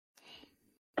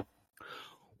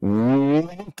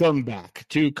Welcome back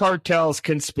to Cartels,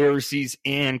 Conspiracies,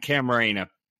 and Camarena.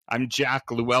 I'm Jack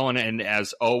Llewellyn, and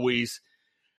as always,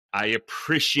 I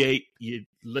appreciate you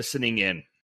listening in.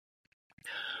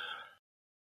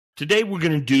 Today we're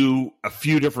going to do a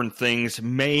few different things.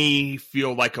 May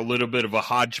feel like a little bit of a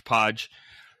hodgepodge,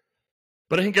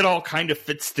 but I think it all kind of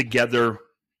fits together,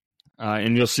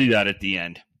 and you'll see that at the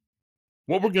end.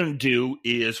 What we're going to do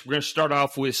is we're going to start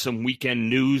off with some weekend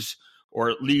news, or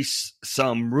at least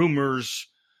some rumors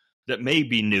that may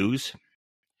be news.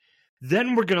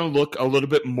 Then we're going to look a little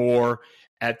bit more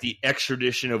at the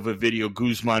extradition of Ovidio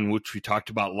Guzman, which we talked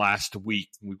about last week.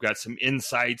 We've got some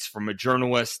insights from a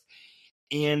journalist,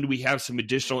 and we have some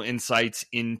additional insights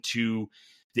into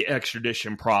the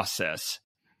extradition process.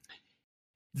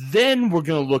 Then we're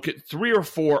going to look at 3 or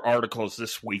 4 articles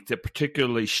this week that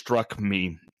particularly struck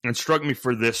me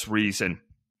for this reason.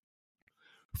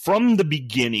 From the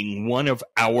beginning, one of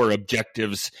our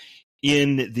objectives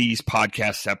in these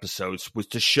podcast episodes was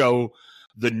to show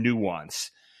the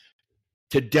nuance,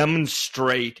 to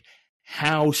demonstrate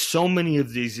how so many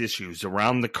of these issues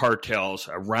around the cartels,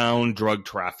 around drug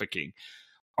trafficking,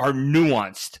 are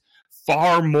nuanced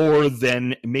far more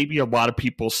than maybe a lot of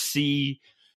people see,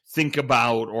 think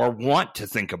about, or want to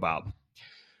think about. I'm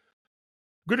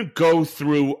going to go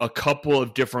through a couple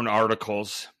of different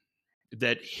articles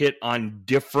that hit on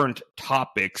different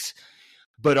topics,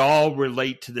 but all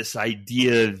relate to this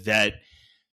idea that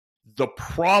the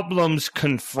problems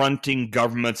confronting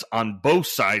governments on both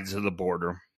sides of the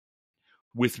border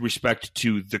with respect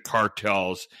to the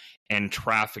cartels and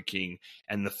trafficking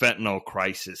and the fentanyl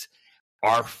crisis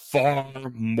are far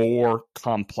more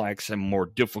complex and more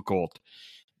difficult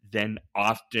than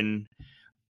often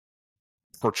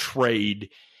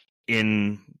portrayed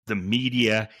in the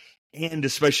media, and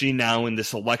especially now in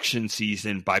this election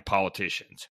season by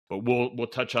politicians. But we'll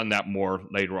touch on that more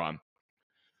later on.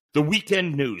 The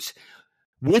weekend news,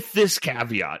 with this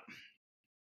caveat,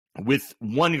 with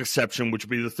one exception, which will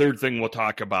be the third thing we'll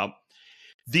talk about,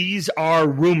 these are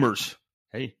rumors,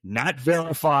 okay? Not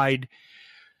verified,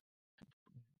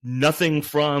 nothing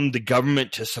from the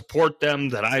government to support them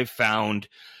that I've found,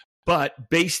 but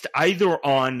based either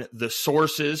on the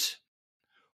sources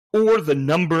or the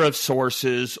number of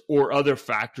sources or other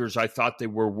factors, I thought they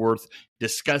were worth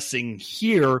discussing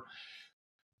here,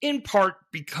 in part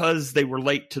because they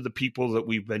relate to the people that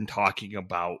we've been talking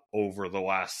about over the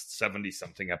last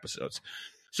 70-something episodes.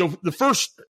 So the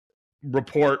first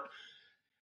report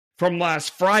from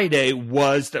last Friday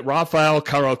was that Rafael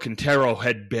Caro Quintero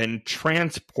had been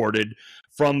transported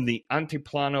from the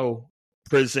Altiplano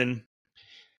prison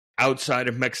outside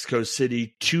of Mexico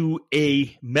City to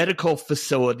a medical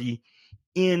facility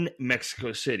in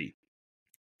Mexico City.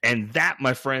 And that,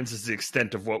 my friends, is the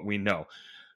extent of what we know.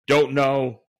 Don't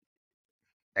know,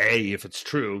 if it's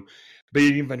true, but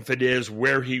even if it is,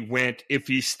 where he went, if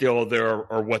he's still there,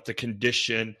 or what the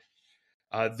condition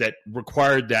that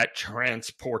required that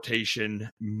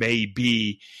transportation may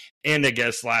be. And I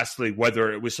guess, lastly,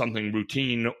 whether it was something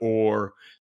routine or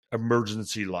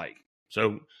emergency-like.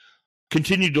 So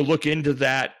continue to look into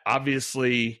that.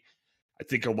 Obviously, I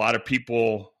think a lot of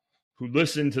people who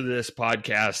listen to this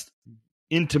podcast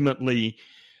intimately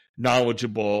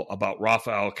knowledgeable about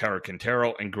Rafael Caro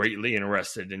Quintero and greatly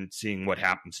interested in seeing what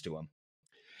happens to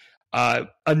him.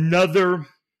 Another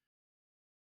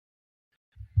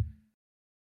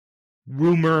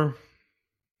rumor,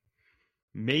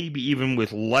 maybe even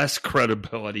with less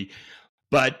credibility,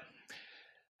 but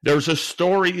there's a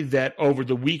story that over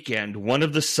the weekend, one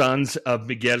of the sons of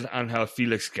Miguel Angel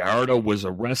Felix Gallardo was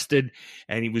arrested,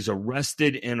 and he was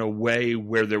arrested in a way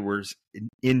where there was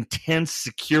intense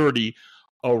security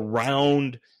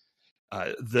around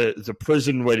the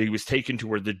prison where he was taken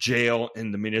to, or the jail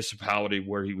in the municipality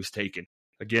where he was taken.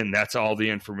 Again, that's all the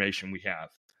information we have.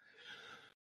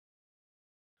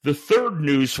 The third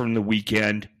news from the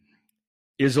weekend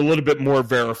is a little bit more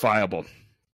verifiable.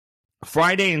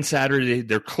 Friday and Saturday,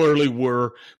 there clearly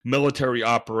were military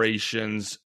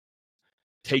operations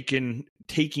taking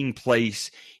place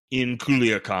in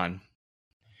Culiacan.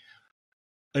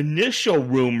 Initial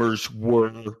rumors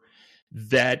were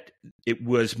that it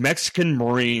was Mexican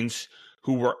Marines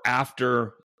who were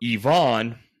after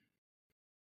Ivan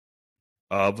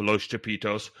of Los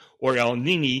Chapitos, or El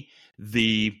Nini,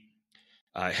 the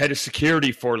head of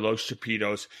security for Los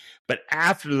Chapitos. But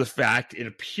after the fact, it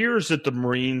appears that the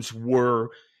Marines were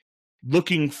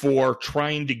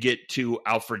trying to get to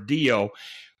Alfredo,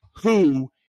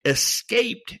 who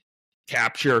escaped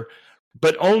capture,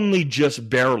 but only just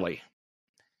barely.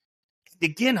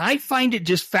 Again, I find it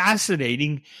just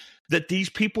fascinating that these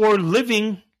people are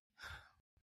living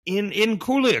in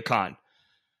Culiacan.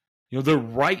 They're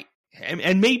right,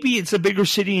 and maybe it's a bigger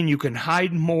city and you can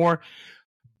hide more,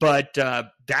 but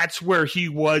that's where he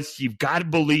was. You've got to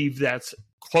believe that's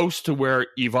close to where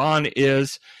Ivan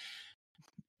is.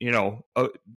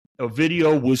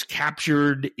 Ovidio was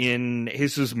captured in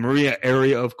Jesus Maria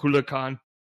area of Culiacan.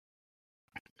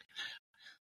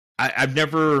 I've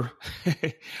never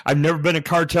been a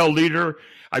cartel leader.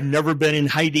 I've never been in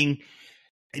hiding.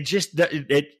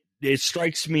 It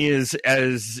strikes me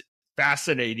as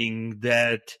fascinating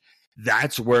that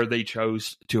that's where they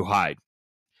chose to hide.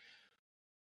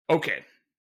 Okay.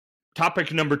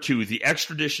 Topic number 2, the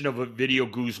extradition of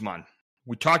Ovidio Guzman.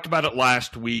 We talked about it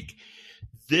last week.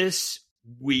 This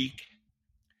week,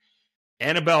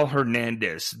 Annabel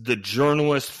Hernandez, the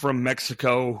journalist from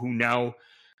Mexico who now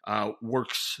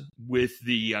works with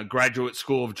the Graduate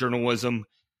School of Journalism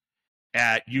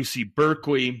at UC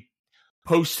Berkeley,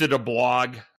 posted a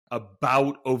blog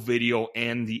about Ovidio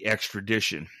and the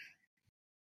extradition.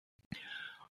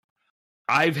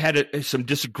 I've had some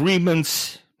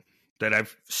disagreements that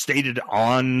I've stated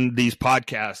on these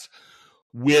podcasts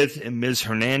with Ms.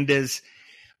 Hernandez,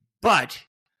 but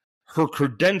her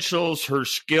credentials, her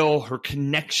skill, her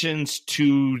connections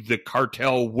to the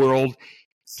cartel world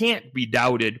can't be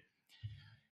doubted.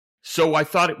 So I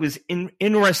thought it was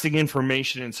interesting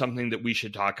information and something that we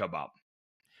should talk about.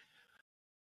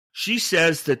 She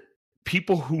says that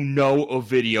people who know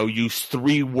Ovidio use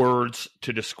 3 words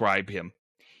to describe him: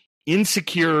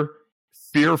 insecure,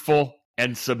 fearful,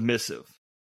 and submissive.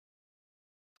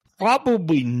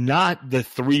 Probably not the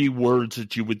 3 words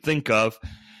that you would think of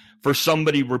for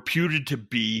somebody reputed to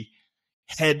be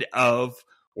head of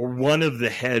or one of the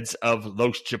heads of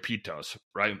Los Chapitos,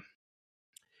 right?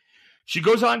 She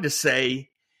goes on to say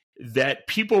that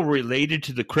people related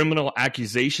to the criminal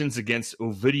accusations against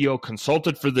Ovidio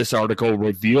consulted for this article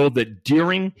revealed that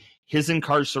during his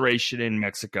incarceration in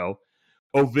Mexico,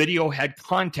 Ovidio had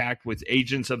contact with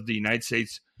agents of the United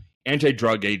States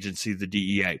Anti-Drug Agency, the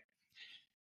DEA.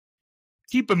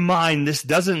 Keep in mind, this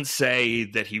doesn't say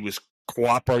that he was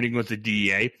cooperating with the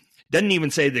DEA. Doesn't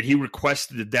even say that he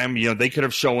requested them. They could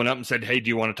have shown up and said, hey, do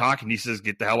you want to talk? And he says,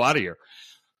 get the hell out of here.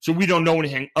 So we don't know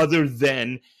anything other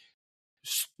than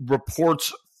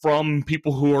reports from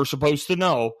people who are supposed to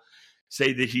know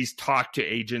say that he's talked to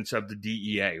agents of the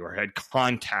DEA or had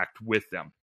contact with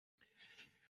them.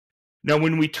 Now,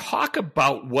 when we talk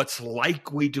about what's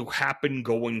likely to happen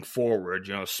going forward,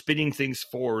 spinning things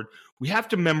forward, we have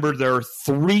to remember there are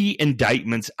 3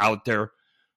 indictments out there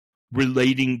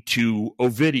relating to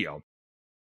Ovidio.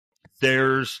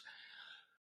 There's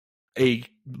a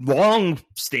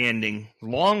long-standing,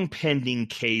 long-pending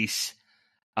case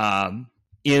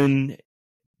in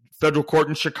federal court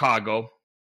in Chicago,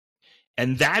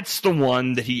 and that's the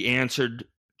one that he answered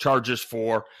charges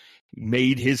for,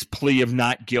 made his plea of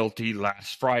not guilty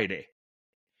last Friday.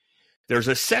 There's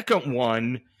a second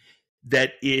one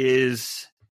that is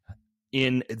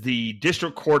in the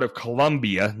District Court of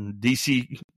Columbia,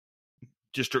 D.C.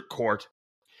 District Court.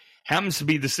 Happens to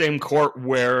be the same court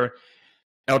where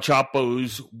El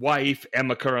Chapo's wife,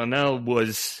 Emma Coronel,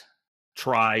 was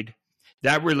tried.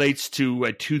 That relates to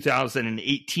a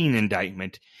 2018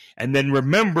 indictment. And then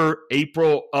remember,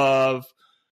 April of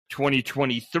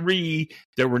 2023,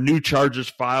 there were new charges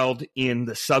filed in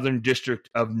the Southern District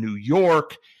of New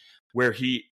York, where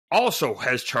he also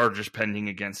has charges pending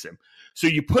against him. So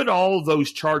you put all of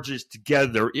those charges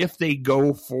together, if they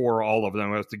go for all of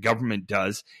them, if the government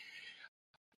does,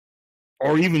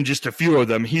 or even just a few of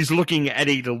them, he's looking at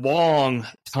a long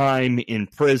time in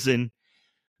prison,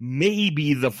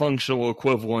 maybe the functional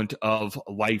equivalent of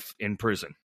life in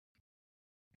prison.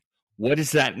 What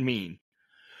does that mean?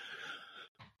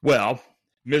 Well,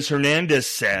 Ms. Hernandez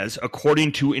says,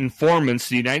 according to informants,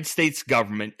 the United States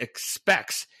government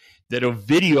expects that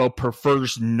Ovidio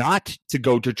prefers not to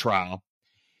go to trial,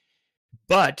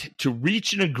 but to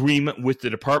reach an agreement with the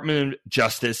Department of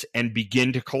Justice and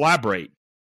begin to collaborate,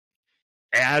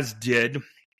 as did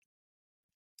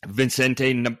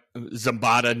Vicente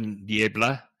Zambada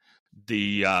Niebla,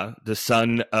 the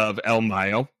son of El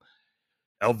Mayo,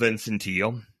 El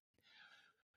Vicentillo,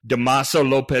 Damaso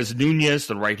Lopez Nunez,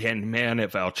 the right-hand man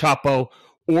of El Chapo,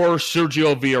 or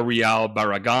Sergio Villarreal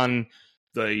Barragan,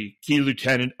 the key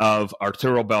lieutenant of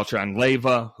Arturo Beltran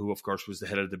Leyva, who, of course, was the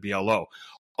head of the BLO.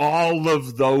 All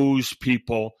of those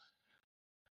people,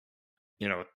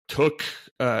 took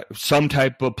some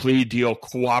type of plea deal,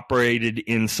 cooperated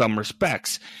in some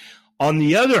respects. On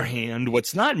the other hand,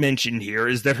 what's not mentioned here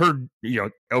is that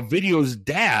Ovidio's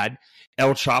dad,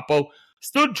 El Chapo,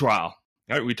 stood trial.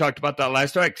 All right, we talked about that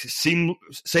last week. Same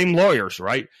lawyers,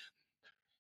 right?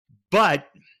 But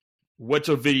what's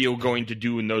Ovidio going to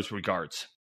do in those regards?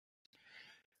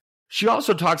 She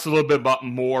also talks a little bit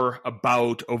more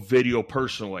about Ovidio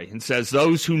personally and says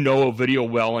those who know Ovidio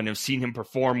well and have seen him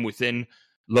perform within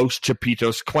Los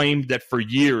Chapitos claim that for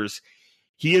years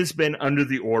he has been under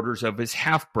the orders of his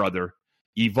half-brother,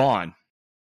 Ivan,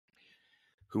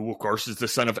 who, of course, is the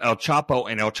son of El Chapo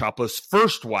and El Chapo's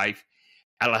first wife,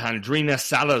 Alejandrina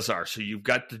Salazar. So you've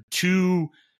got the two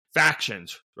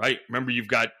factions, right? Remember, you've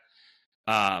got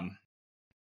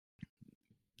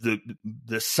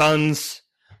the sons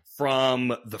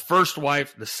from the first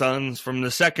wife, the sons from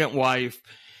the second wife,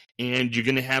 and you're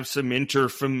going to have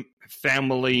some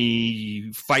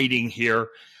family fighting here,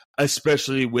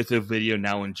 especially with Ovidio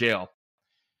now in jail.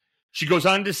 She goes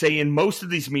on to say, in most of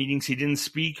these meetings, he didn't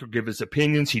speak or give his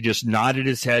opinions. He just nodded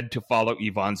his head to follow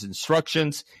Ivan's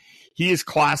instructions. He is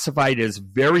classified as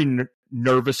very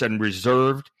nervous and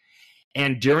reserved,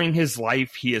 and during his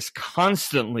life, he has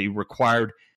constantly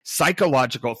required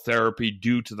psychological therapy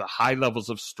due to the high levels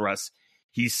of stress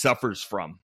he suffers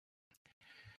from.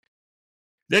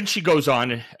 Then she goes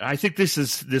on, and I think this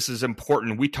is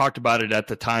important. We talked about it at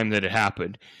the time that it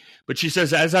happened. But she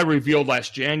says, as I revealed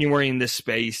last January in this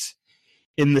space,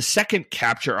 in the second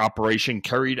capture operation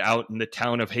carried out in the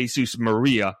town of Jesus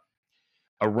Maria,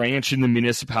 a ranch in the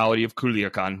municipality of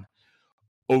Culiacan,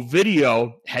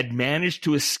 Ovidio had managed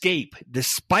to escape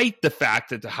despite the fact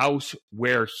that the house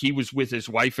where he was with his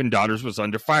wife and daughters was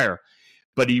under fire.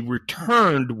 But he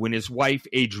returned when his wife,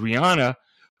 Adriana,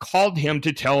 called him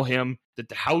to tell him that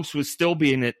the house was still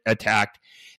being attacked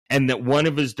and that one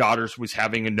of his daughters was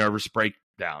having a nervous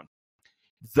breakdown.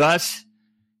 Thus,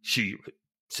 she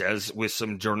says with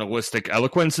some journalistic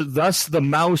eloquence, thus the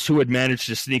mouse who had managed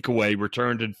to sneak away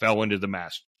returned and fell into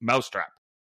the mousetrap.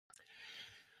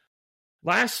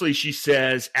 Lastly, she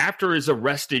says, after his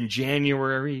arrest in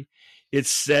January,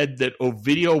 it's said that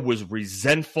Ovidio was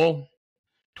resentful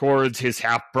towards his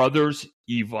half-brothers,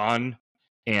 Ivan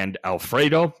and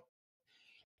Alfredo,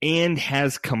 and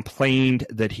has complained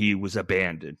that he was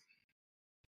abandoned.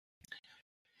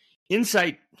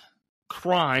 Insight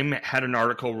Crime had an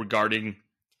article regarding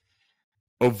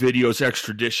Ovidio's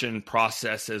extradition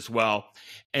process as well,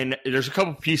 and there's a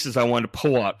couple pieces I want to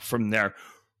pull up from there.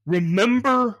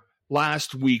 Remember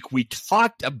last week, we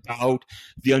talked about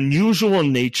the unusual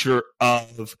nature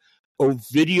of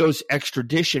Ovidio's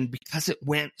extradition because it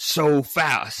went so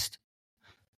fast.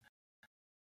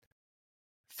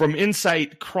 From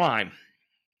Insight Crime,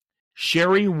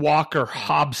 Sherry Walker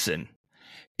Hobson,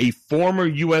 a former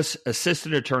U.S.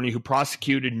 assistant attorney who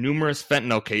prosecuted numerous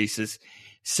fentanyl cases,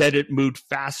 said it moved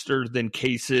faster than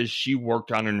cases she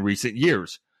worked on in recent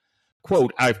years.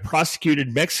 Quote, I've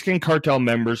prosecuted Mexican cartel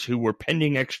members who were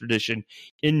pending extradition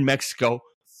in Mexico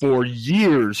for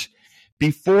years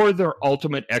before their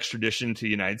ultimate extradition to the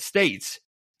United States.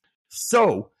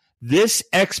 So, this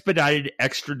expedited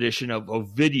extradition of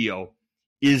Ovidio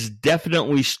is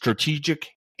definitely strategic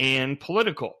and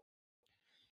political.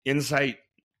 Insight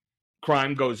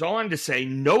Crime goes on to say,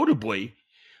 notably,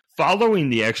 following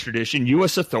the extradition,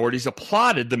 U.S. authorities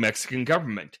applauded the Mexican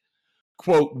government.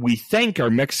 Quote, we thank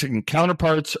our Mexican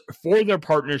counterparts for their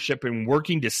partnership in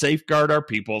working to safeguard our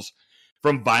peoples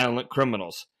from violent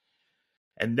criminals.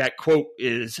 And that quote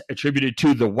is attributed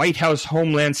to the White House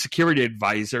Homeland Security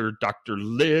Advisor, Dr.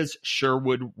 Liz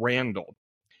Sherwood Randall.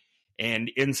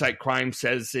 And Insight Crime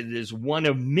says it is one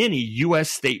of many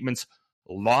U.S. statements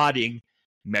lauding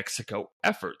Mexico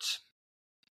efforts.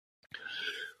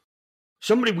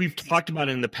 Somebody we've talked about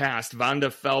in the past,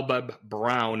 Vonda Felbeb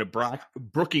Brown, a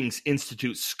Brookings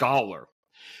Institute scholar.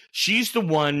 She's the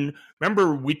one,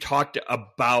 remember we talked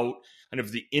about kind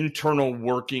of the internal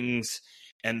workings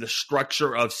and the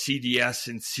structure of CDS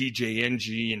and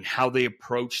CJNG and how they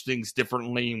approach things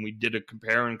differently, and we did a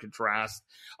compare and contrast.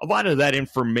 A lot of that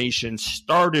information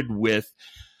started with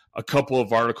a couple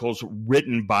of articles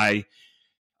written by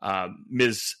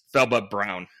Ms. Felbeb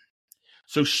Brown.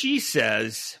 So she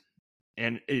says,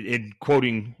 and in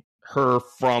quoting her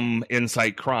from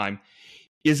Insight Crime,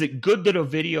 is it good that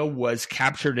Ovidio was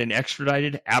captured and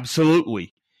extradited?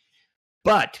 Absolutely.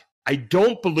 But I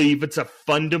don't believe it's a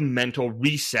fundamental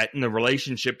reset in the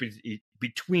relationship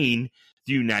between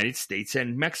the United States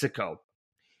and Mexico.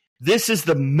 This is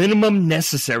the minimum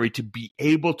necessary to be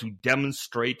able to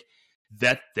demonstrate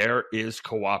that there is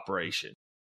cooperation.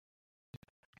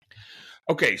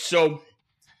 Okay, so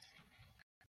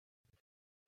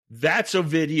that's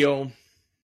Ovidio.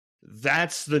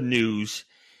 That's the news.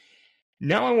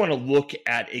 Now I want to look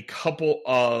at a couple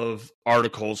of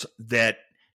articles that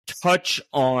touch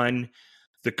on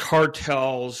the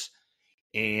cartels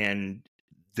and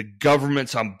the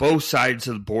governments on both sides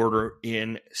of the border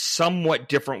in somewhat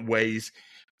different ways,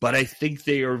 but I think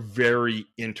they are very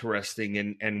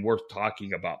interesting and worth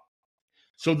talking about.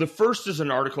 So the first is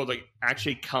an article that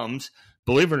actually comes,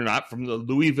 believe it or not, from the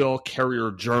Louisville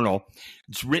Carrier Journal.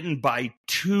 It's written by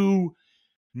two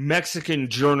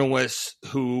Mexican journalists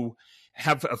who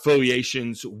have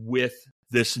affiliations with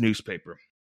this newspaper.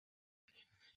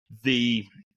 The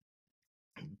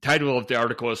title of the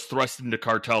article is Thrust into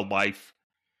Cartel Life.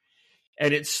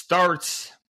 And it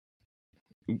starts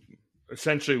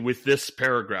essentially with this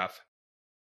paragraph.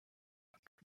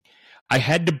 I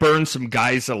had to burn some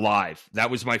guys alive.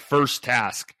 That was my first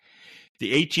task.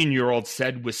 The 18-year-old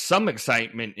said with some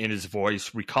excitement in his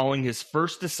voice, recalling his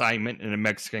first assignment in a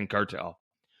Mexican cartel.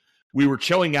 We were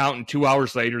chilling out, and 2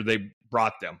 hours later, they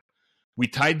brought them. We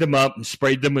tied them up and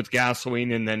sprayed them with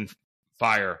gasoline and then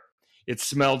fire. It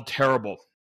smelled terrible.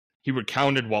 He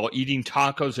recounted while eating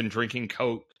tacos and drinking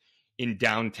Coke in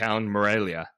downtown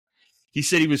Morelia. He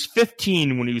said he was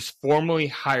 15 when he was formally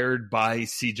hired by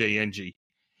CJNG.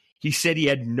 He said he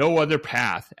had no other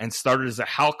path and started as a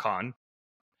halcon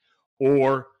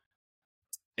or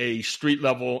a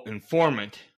street-level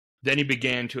informant. Then he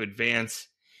began to advance,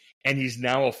 and he's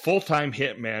now a full-time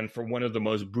hitman for one of the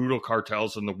most brutal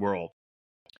cartels in the world.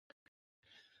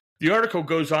 The article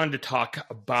goes on to talk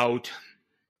about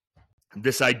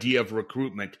this idea of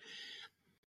recruitment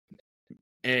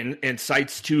and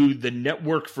cites to the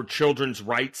Network for Children's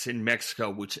Rights in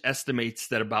Mexico, which estimates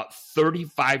that about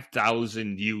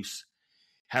 35,000 youths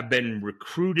have been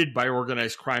recruited by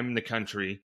organized crime in the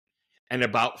country, and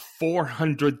about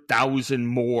 400,000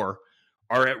 more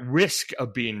are at risk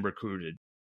of being recruited.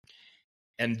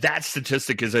 And that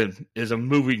statistic is a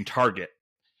moving target,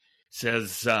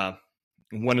 says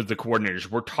one of the coordinators.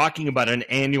 We're talking about an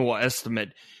annual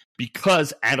estimate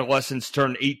because adolescents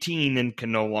turn 18 and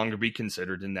can no longer be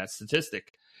considered in that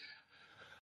statistic.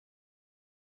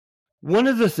 One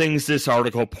of the things this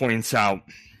article points out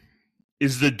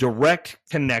is the direct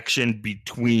connection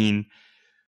between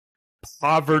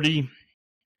poverty,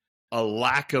 a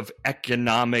lack of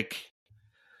economic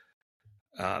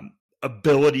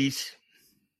abilities,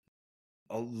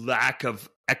 a lack of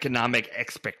economic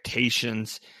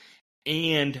expectations,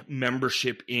 and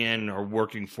membership in or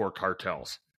working for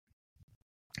cartels.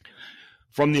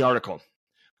 From the article,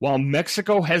 while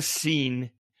Mexico has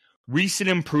seen recent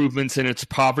improvements in its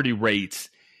poverty rates,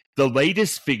 the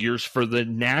latest figures for the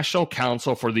National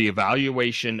Council for the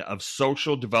Evaluation of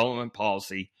Social Development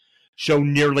Policy show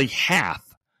nearly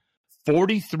half,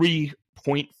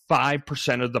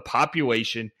 43.5% of the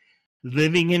population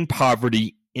living in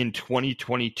poverty in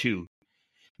 2022.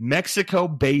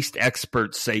 Mexico-based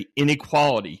experts say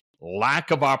inequality,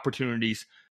 lack of opportunities,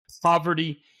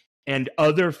 poverty, and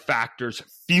other factors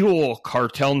fuel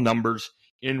cartel numbers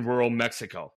in rural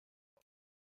Mexico.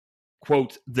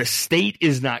 Quote, the state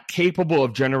is not capable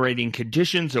of generating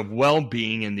conditions of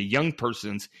well-being in the young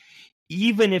persons,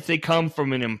 even if they come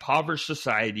from an impoverished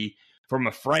society, from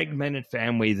a fragmented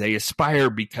family. They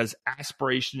aspire because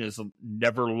aspiration is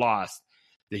never lost.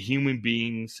 The human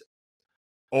beings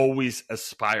always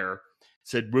aspire,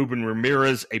 said Ruben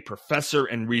Ramirez, a professor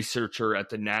and researcher at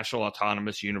the National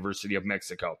Autonomous University of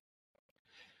Mexico.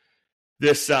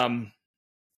 This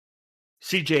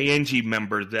CJNG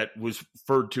member that was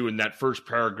referred to in that first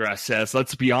paragraph says,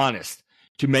 let's be honest,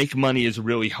 to make money is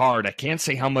really hard. I can't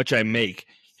say how much I make,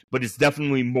 but it's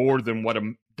definitely more than what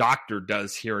a doctor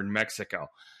does here in Mexico.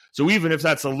 So even if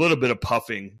that's a little bit of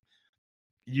puffing,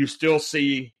 you still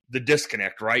see the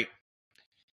disconnect, right?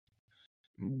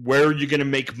 Where are you going to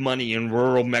make money in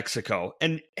rural Mexico?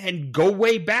 And go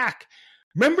way back.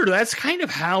 Remember, that's kind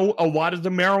of how a lot of the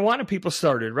marijuana people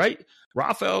started, right?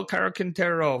 Rafael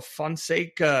Carpintero,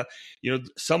 Fonseca,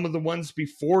 some of the ones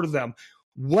before them.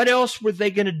 What else were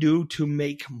they going to do to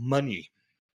make money?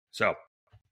 So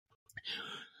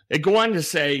they go on to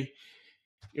say,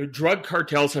 drug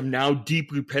cartels have now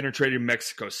deeply penetrated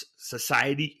Mexico's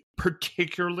society,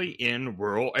 particularly in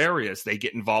rural areas. They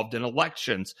get involved in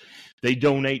elections. They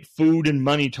donate food and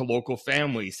money to local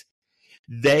families.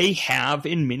 They have,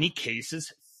 in many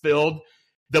cases, filled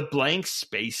the blank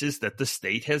spaces that the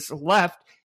state has left,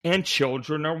 and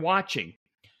children are watching.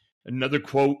 Another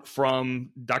quote from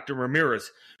Dr. Ramirez.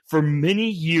 For many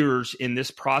years in this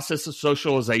process of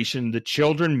socialization, the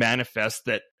children manifest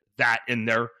that in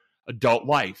their adult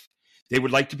life. They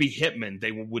would like to be hitmen.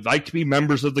 They would like to be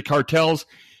members of the cartels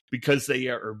because they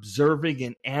are observing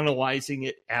and analyzing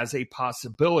it as a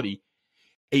possibility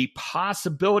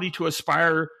to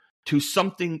aspire to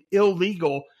something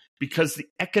illegal because the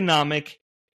economic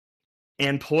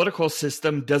and political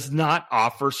system does not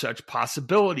offer such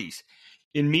possibilities.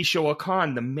 In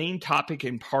Michoacan, the main topic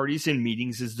in parties and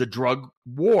meetings is the drug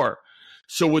war.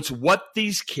 So it's what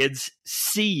these kids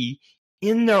see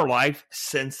in their life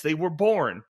since they were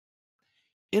born.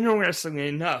 Interestingly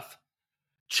enough,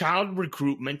 child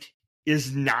recruitment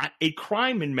is not a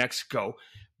crime in Mexico,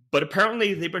 but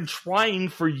apparently they've been trying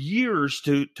for years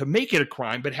to make it a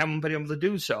crime, but haven't been able to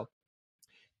do so.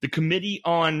 The Committee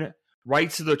on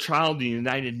Rights of the Child in the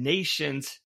United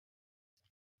Nations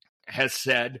has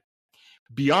said,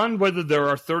 beyond whether there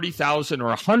are 30,000 or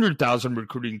 100,000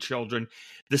 recruiting children,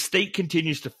 the state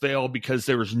continues to fail because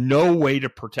there is no way to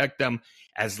protect them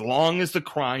as long as the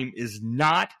crime is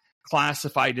not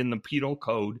classified in the penal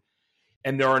code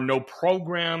and there are no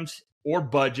programs or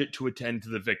budget to attend to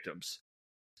the victims.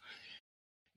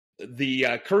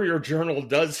 The Courier Journal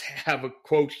does have a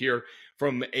quote here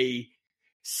from a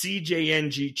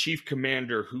CJNG chief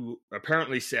commander who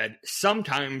apparently said,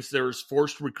 sometimes there's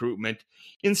forced recruitment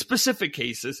in specific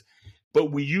cases,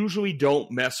 but we usually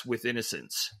don't mess with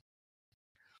innocents.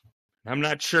 I'm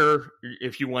not sure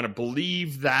if you want to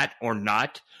believe that or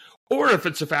not, or if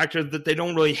it's a factor that they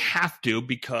don't really have to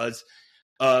because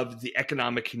of the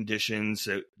economic conditions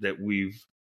that we've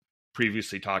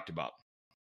previously talked about.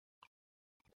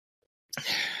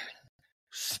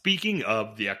 Speaking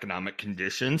of the economic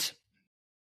conditions,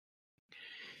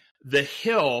 The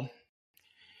Hill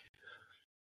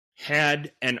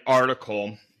had an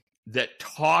article that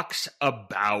talks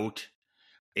about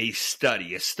a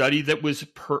study that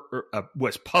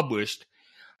was published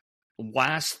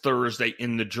last Thursday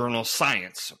in the journal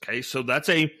Science. Okay, so that's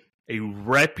a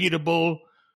reputable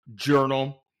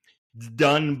journal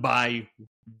done by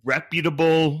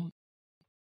reputable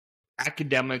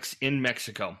academics in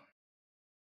Mexico.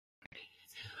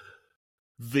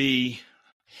 The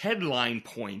headline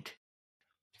point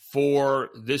for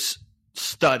this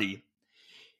study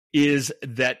is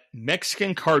that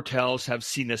Mexican cartels have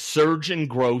seen a surge in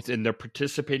growth in their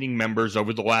participating members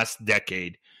over the last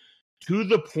decade, to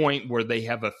the point where they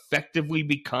have effectively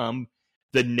become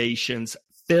the nation's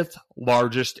fifth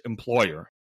largest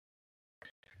employer.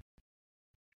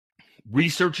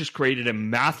 Researchers created a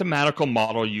mathematical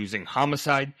model using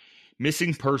homicide,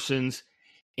 missing persons,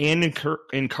 and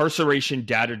incarceration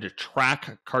data to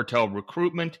track cartel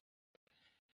recruitment.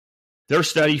 Their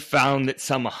study found that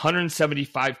some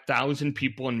 175,000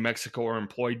 people in Mexico are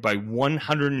employed by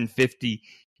 150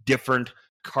 different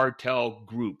cartel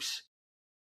groups.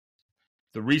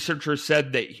 The researchers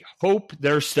said they hope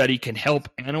their study can help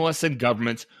analysts and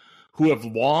governments who have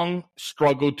long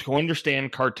struggled to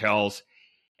understand cartels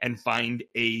and find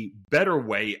a better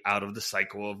way out of the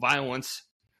cycle of violence.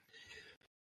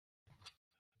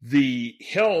 The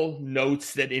Hill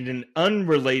notes that in an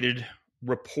unrelated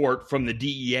report from the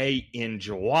DEA in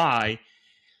July,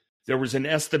 there was an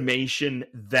estimation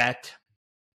that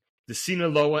the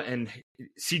Sinaloa and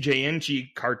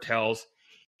CJNG cartels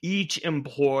each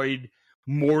employed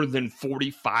more than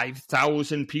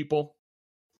 45,000 people.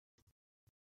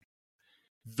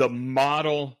 The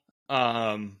model,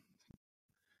 I'm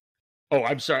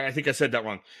sorry, I think I said that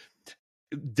wrong.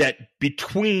 That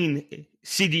between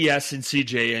CDS and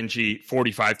CJNG,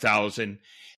 45,000,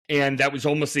 and that was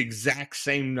almost the exact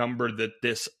same number that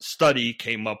this study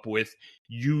came up with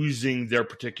using their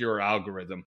particular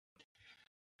algorithm.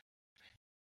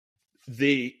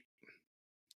 The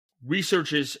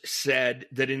researchers said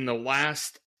that in the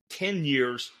last 10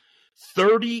 years,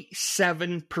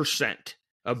 37%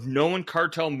 of known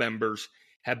cartel members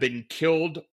have been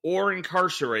killed or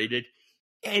incarcerated,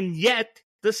 and yet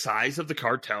the size of the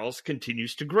cartels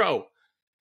continues to grow.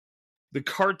 The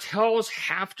cartels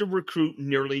have to recruit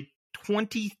nearly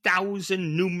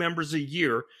 20,000 new members a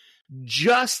year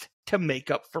just to make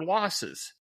up for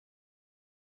losses.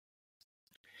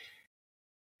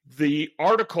 The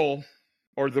article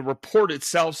or the report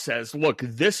itself says, look,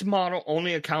 this model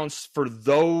only accounts for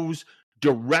those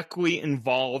directly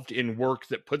involved in work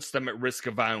that puts them at risk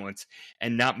of violence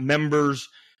and not members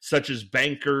such as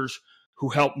bankers who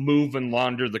help move and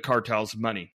launder the cartel's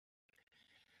money.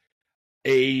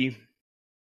 A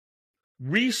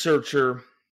researcher,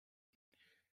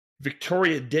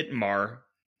 Victoria Dittmar,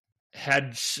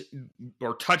 had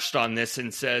or touched on this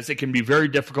and says it can be very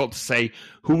difficult to say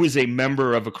who is a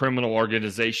member of a criminal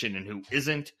organization and who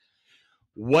isn't.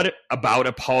 What about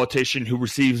a politician who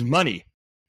receives money?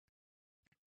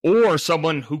 Or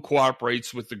someone who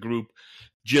cooperates with the group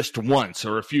just once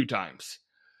or a few times?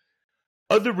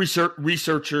 Other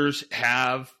researchers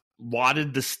have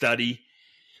lauded the study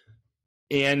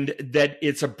and that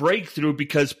it's a breakthrough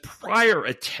because prior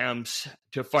attempts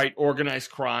to fight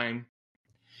organized crime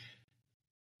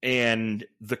and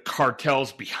the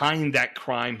cartels behind that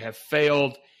crime have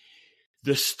failed.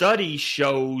 The study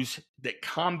shows that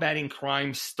combating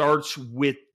crime starts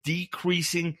with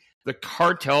decreasing the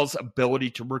cartel's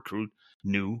ability to recruit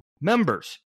new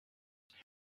members.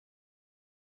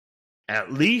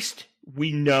 At least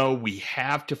we know we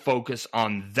have to focus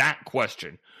on that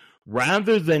question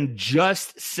rather than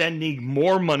just sending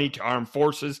more money to armed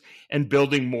forces and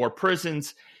building more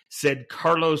prisons, said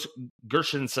Carlos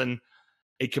Gershenson,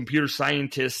 a computer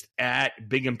scientist at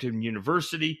Binghamton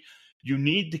University. You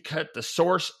need to cut the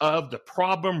source of the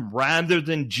problem rather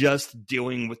than just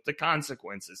dealing with the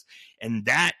consequences. And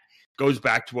that goes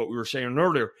back to what we were saying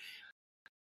earlier.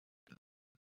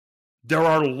 There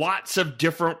are lots of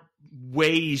different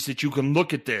ways that you can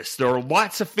look at this. There are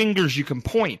lots of fingers you can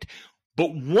point.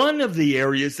 But one of the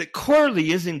areas that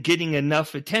clearly isn't getting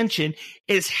enough attention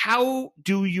is how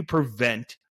do you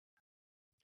prevent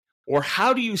or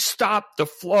how do you stop the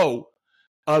flow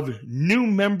of new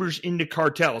members into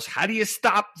cartels? How do you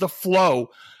stop the flow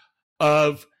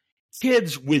of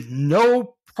kids with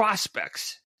no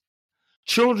prospects,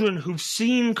 children who've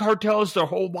seen cartels their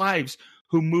whole lives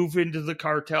who move into the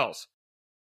cartels?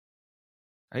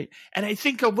 Right? And I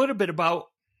think a little bit about,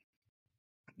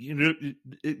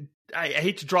 I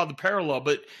hate to draw the parallel,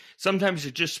 but sometimes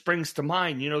it just springs to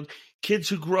mind, kids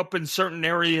who grew up in certain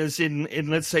areas in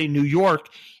let's say, New York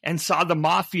and saw the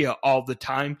mafia all the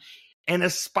time and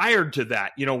aspired to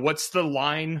that. What's the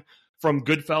line from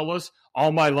Goodfellas?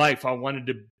 All my life, I wanted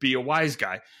to be a wise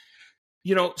guy.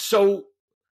 So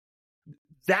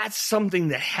that's something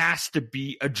that has to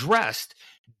be addressed.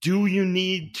 Do you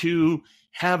need to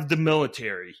have the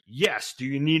military? Yes. Do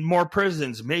you need more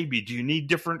prisons? Maybe. Do you need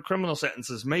different criminal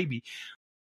sentences? Maybe.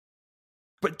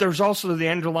 But there's also the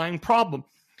underlying problem,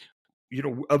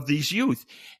 of these youth.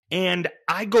 And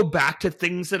I go back to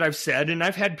things that I've said, and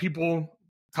I've had people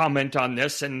comment on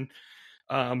this, and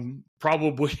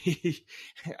probably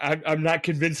I'm not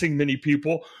convincing many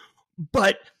people,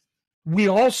 but we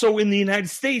also in the United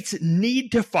States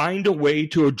need to find a way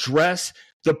to address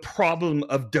the problem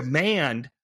of demand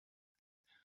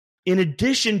in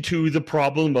addition to the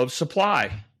problem of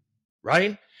supply,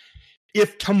 right?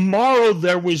 If tomorrow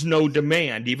there was no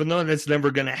demand, even though that's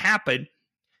never going to happen,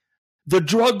 the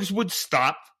drugs would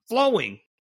stop flowing.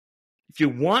 If you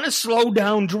want to slow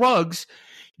down drugs,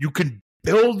 you can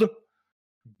build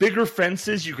bigger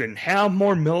fences, you can have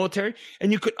more military,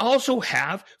 and you could also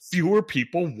have fewer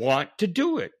people want to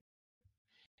do it.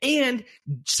 And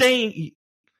saying,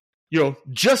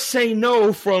 just say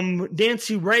no from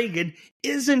Nancy Reagan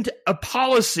isn't a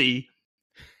policy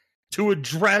to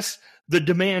address the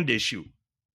demand issue.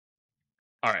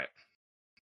 All right.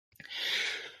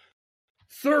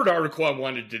 Third article I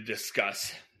wanted to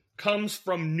discuss comes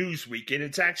from Newsweek, and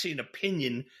it's actually an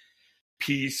opinion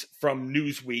piece from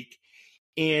Newsweek,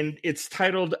 and it's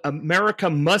titled "America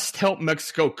Must Help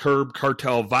Mexico Curb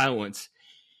Cartel Violence."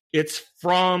 It's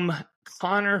from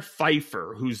Connor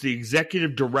Pfeiffer, who's the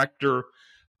executive director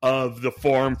of the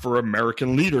Forum for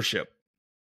American Leadership,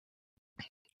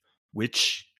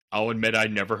 which I'll admit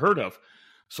I'd never heard of,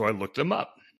 so I looked them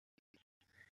up.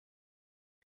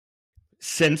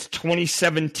 Since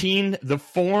 2017, the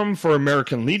Forum for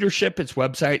American Leadership, its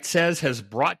website says, has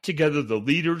brought together the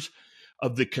leaders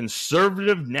of the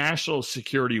conservative national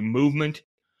security movement.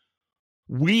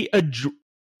 We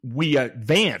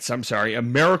advance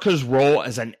America's role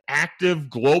as an active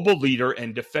global leader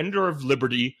and defender of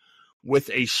liberty with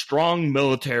a strong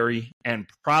military and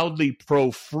proudly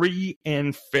pro-free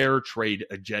and fair trade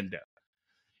agenda.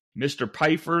 Mr.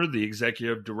 Pfeiffer, the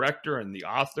executive director and the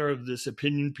author of this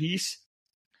opinion piece,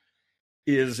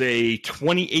 is a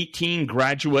 2018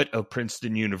 graduate of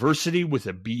Princeton University with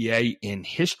a BA in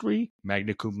history,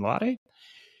 magna cum laude.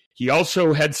 He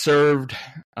also had served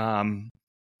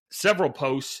several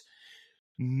posts,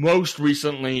 most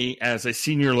recently as a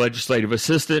senior legislative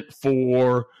assistant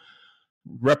for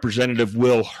Representative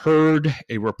Will Hurd,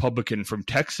 a Republican from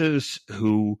Texas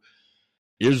who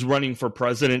is running for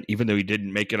president, even though he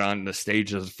didn't make it on the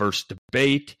stage of the first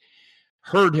debate.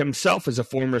 Hurd himself is a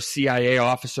former CIA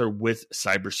officer with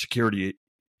cybersecurity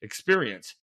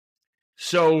experience.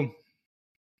 So,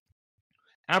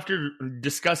 after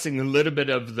discussing a little bit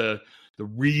of the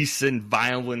recent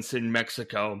violence in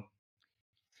Mexico,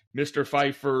 Mr.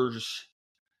 Pfeiffer's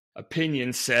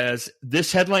opinion says,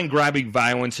 this headline-grabbing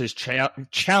violence has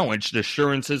challenged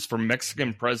assurances from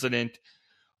Mexican President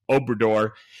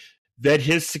Obrador that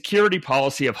his security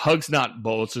policy of hugs not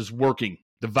bullets is working.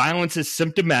 The violence is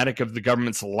symptomatic of the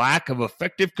government's lack of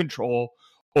effective control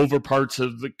over parts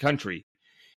of the country.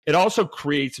 It also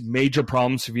creates major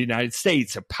problems for the United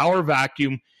States, a power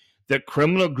vacuum that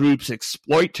criminal groups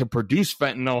exploit to produce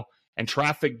fentanyl and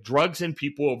traffic drugs and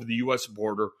people over the U.S.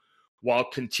 border, while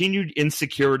continued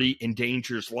insecurity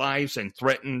endangers lives and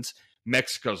threatens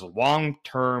Mexico's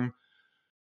long-term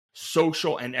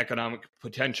social and economic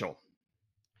potential.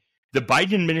 The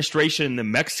Biden administration and the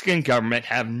Mexican government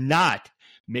have not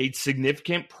made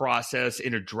significant progress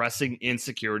in addressing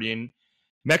insecurity in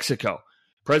Mexico.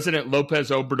 President López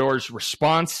Obrador's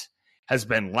response has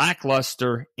been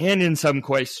lackluster and in some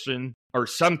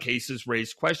cases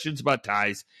raised questions about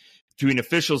ties between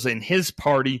officials in his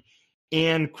party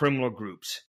and criminal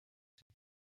groups.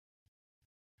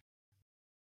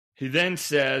 He then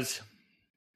says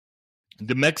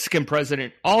the Mexican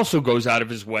president also goes out of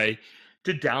his way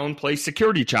to downplay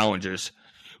security challenges.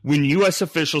 When U.S.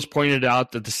 officials pointed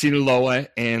out that the Sinaloa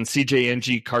and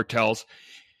CJNG cartels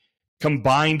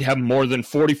combined have more than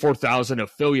 44,000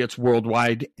 affiliates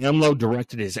worldwide, AMLO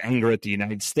directed his anger at the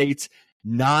United States,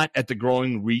 not at the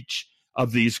growing reach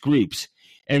of these groups.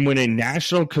 And when a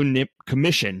national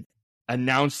commission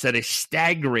announced that a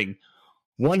staggering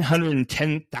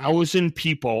 110,000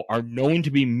 people are known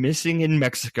to be missing in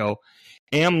Mexico,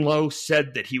 AMLO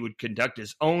said that he would conduct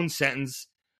his own sentence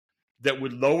that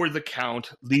would lower the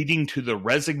count, leading to the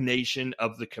resignation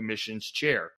of the commission's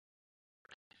chair.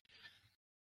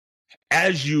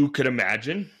 As you could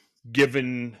imagine,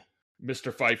 given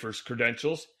Mr. Pfeiffer's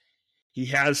credentials, he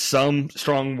has some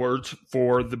strong words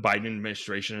for the Biden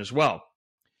administration as well.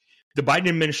 The Biden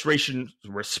administration's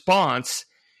response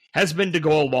has been to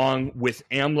go along with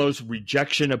AMLO's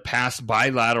rejection of past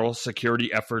bilateral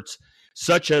security efforts,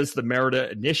 such as the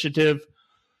Merida Initiative,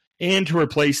 and to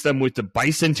replace them with the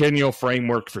Bicentennial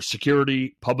Framework for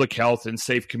Security, Public Health, and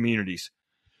Safe Communities.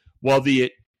 While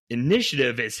the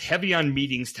initiative is heavy on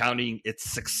meetings touting its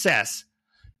success,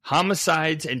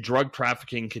 homicides and drug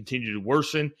trafficking continue to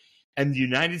worsen, and the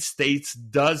United States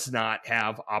does not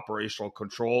have operational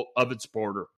control of its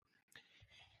border.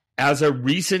 As a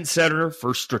recent Center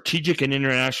for Strategic and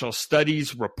International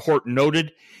Studies report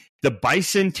noted, the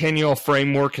Bicentennial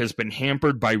Framework has been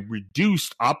hampered by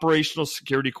reduced operational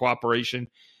security cooperation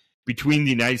between the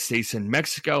United States and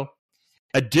Mexico.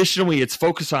 Additionally, its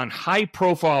focus on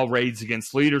high-profile raids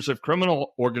against leaders of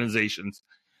criminal organizations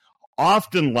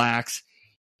often lacks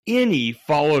any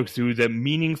follow-through that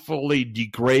meaningfully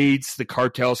degrades the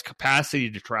cartel's capacity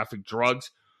to traffic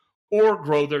drugs or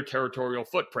grow their territorial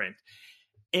footprint.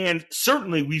 And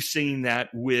certainly we've seen that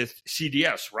with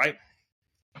CDS, right?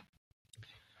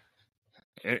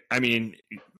 I mean,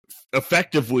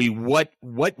 effectively, what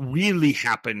really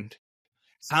happened?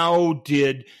 How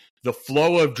did the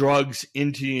flow of drugs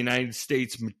into the United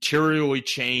States materially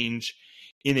change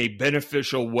in a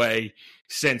beneficial way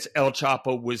since El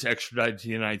Chapo was extradited to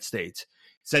the United States,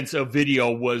 since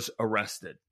Ovidio was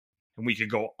arrested? And we could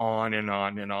go on and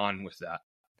on and on with that.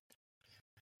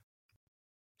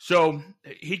 So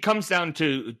he comes down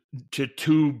to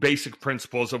two basic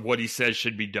principles of what he says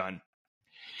should be done.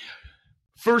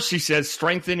 First, he says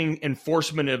strengthening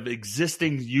enforcement of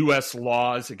existing U.S.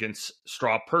 laws against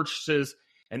straw purchases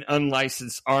and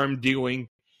unlicensed arm dealing,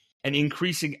 and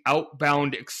increasing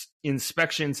outbound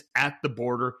inspections at the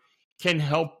border can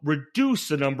help reduce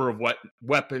the number of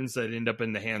weapons that end up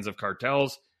in the hands of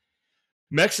cartels.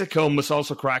 Mexico must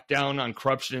also crack down on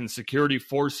corruption in security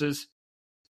forces.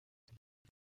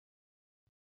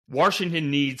 Washington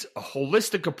needs a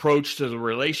holistic approach to the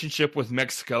relationship with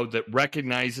Mexico that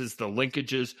recognizes the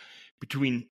linkages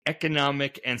between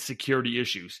economic and security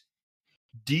issues.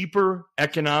 Deeper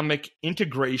economic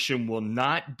integration will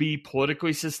not be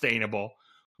politically sustainable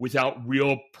without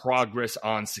real progress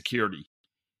on security.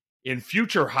 In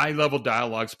future high-level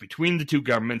dialogues between the two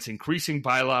governments, increasing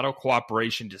bilateral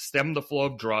cooperation to stem the flow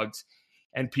of drugs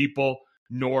and people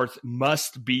north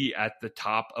must be at the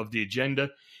top of the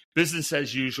agenda. Business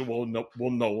as usual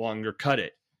will no longer cut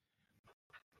it.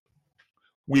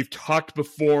 We've talked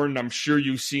before, and I'm sure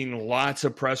you've seen lots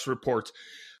of press reports,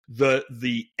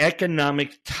 the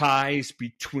economic ties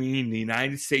between the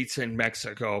United States and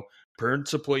Mexico,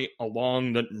 principally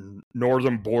along the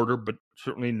northern border, but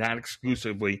certainly not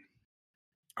exclusively,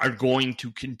 are going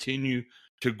to continue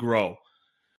to grow.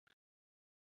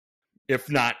 If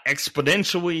not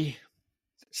exponentially,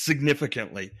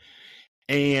 significantly.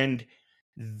 And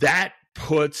that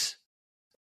puts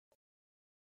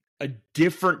a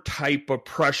different type of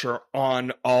pressure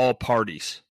on all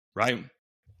parties, right?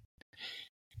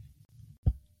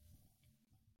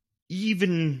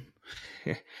 Even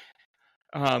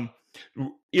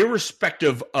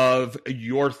irrespective of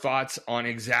your thoughts on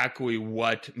exactly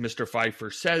what Mr.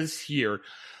 Pfeiffer says here,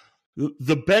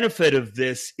 The benefit of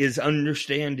this is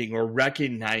understanding or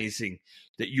recognizing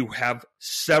that you have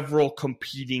several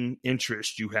competing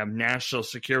interests. You have national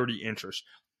security interests.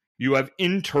 You have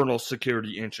internal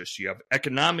security interests. You have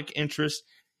economic interests,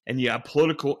 and you have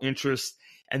political interests.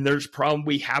 And there's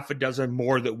probably half a dozen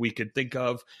more that we could think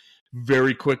of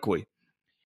very quickly.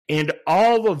 And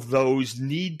all of those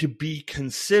need to be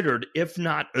considered, if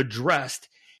not addressed,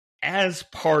 as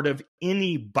part of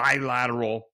any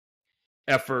bilateral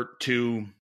effort to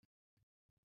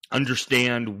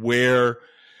understand where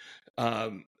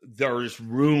there's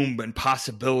room and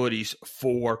possibilities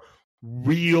for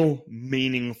real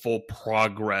meaningful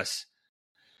progress.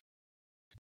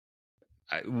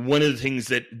 One of the things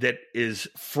that is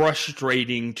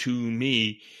frustrating to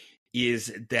me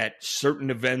is that certain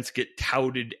events get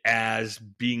touted as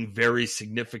being very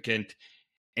significant,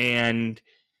 and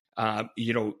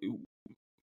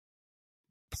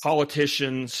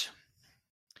politicians,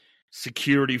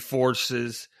 security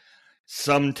forces,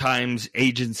 sometimes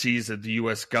agencies of the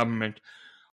U.S. government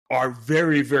are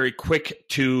very, very quick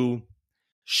to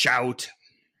shout,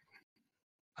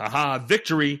 "Haha,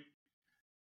 victory!"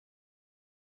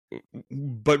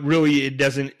 But really, it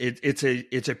doesn't.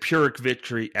 It's a Pyrrhic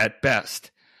victory at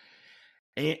best.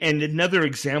 And another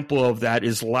example of that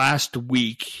is last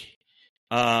week,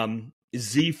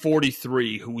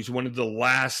 Z43, who was one of the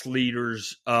last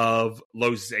leaders of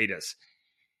Los Zetas,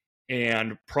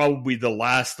 and probably the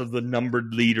last of the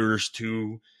numbered leaders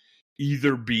to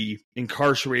either be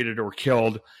incarcerated or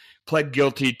killed, pled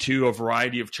guilty to a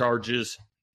variety of charges.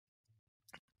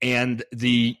 And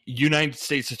the United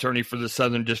States Attorney for the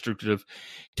Southern District of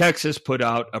Texas put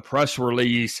out a press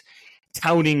release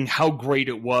touting how great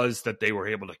it was that they were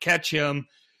able to catch him,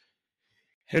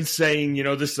 and saying,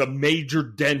 this is a major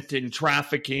dent in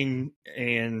trafficking.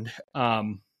 And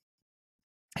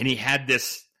he had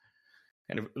this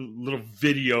kind of little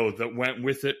video that went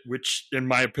with it, which in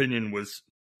my opinion was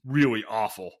really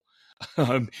awful.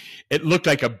 It looked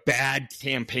like a bad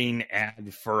campaign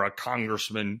ad for a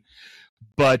congressman.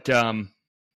 But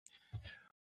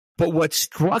what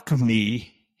struck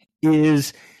me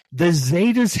is the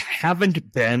Zetas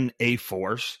haven't been a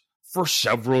force for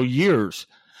several years.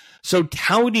 So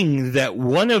touting that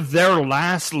one of their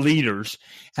last leaders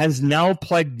has now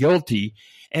pled guilty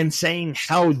and saying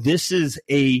how this is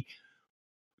a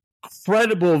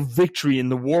credible victory in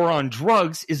the war on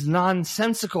drugs is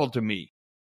nonsensical to me.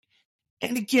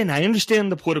 And again, I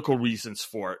understand the political reasons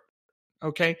for it.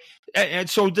 Okay. And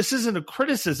so this isn't a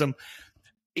criticism.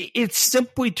 It's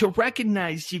simply to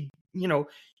recognize, the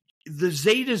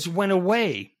Zetas went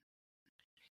away.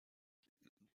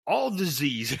 All the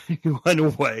Z's went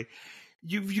away.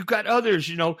 You've got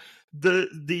others,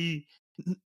 the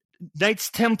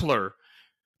Knights Templar,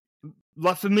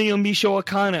 La Familia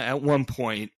Michoacana at one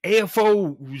point.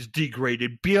 AFO was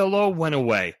degraded. BLO went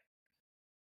away.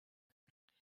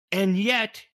 And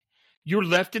yet, you're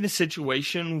left in a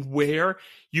situation where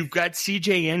you've got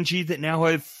CJNG that now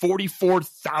have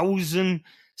 44,000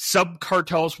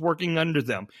 sub-cartels working under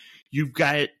them. You've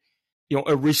got,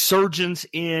 a resurgence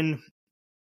in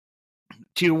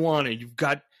Tijuana. You've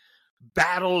got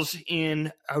battles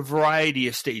in a variety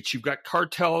of states. You've got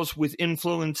cartels with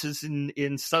influences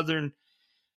in Southern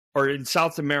or in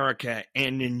South America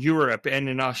and in Europe and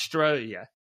in Australia.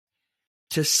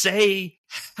 To say,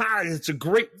 it's a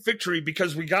great victory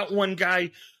because we got one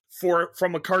guy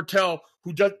from a cartel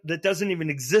that doesn't even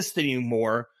exist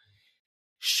anymore,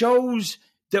 shows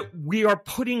that we are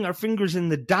putting our fingers in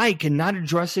the dike and not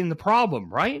addressing the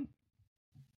problem, right?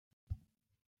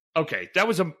 Okay, that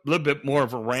was a little bit more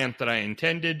of a rant than I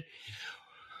intended.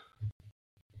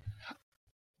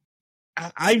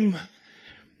 I'm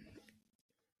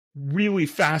really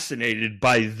fascinated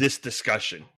by this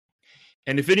discussion.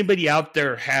 And if anybody out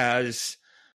there has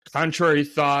contrary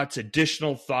thoughts,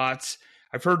 additional thoughts,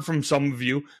 I've heard from some of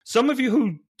you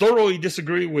who thoroughly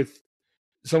disagree with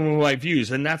some of my views,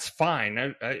 and that's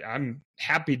fine. I'm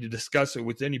happy to discuss it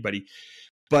with anybody.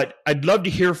 But I'd love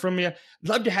to hear from you. I'd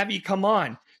love to have you come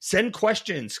on. Send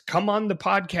questions. Come on the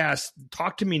podcast.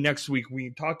 Talk to me next week. We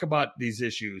can talk about these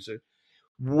issues.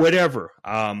 Whatever.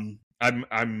 I'm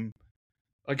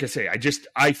like I say,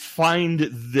 I find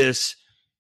this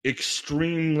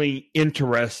extremely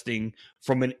interesting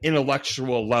from an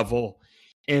intellectual level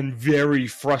and very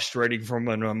frustrating from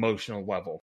an emotional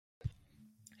level.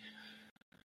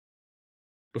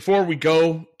 Before we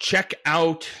go, check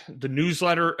out the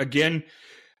newsletter. Again,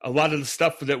 a lot of the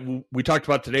stuff that we talked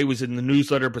about today was in the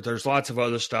newsletter, but there's lots of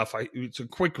other stuff. It's a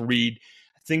quick read.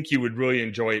 I think you would really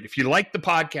enjoy it. If you like the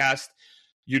podcast,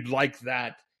 you'd like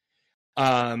that.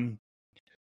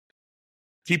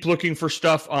 Keep looking for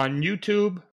stuff on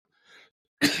YouTube.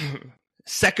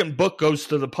 Second book goes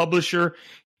to the publisher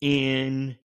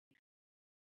in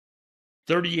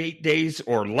 38 days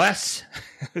or less.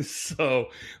 So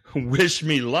wish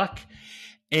me luck.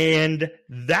 And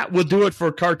that will do it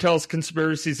for Cartels,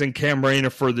 Conspiracies, and Cam Rayner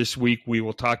for this week. We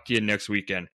will talk to you next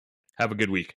weekend. Have a good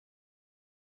week.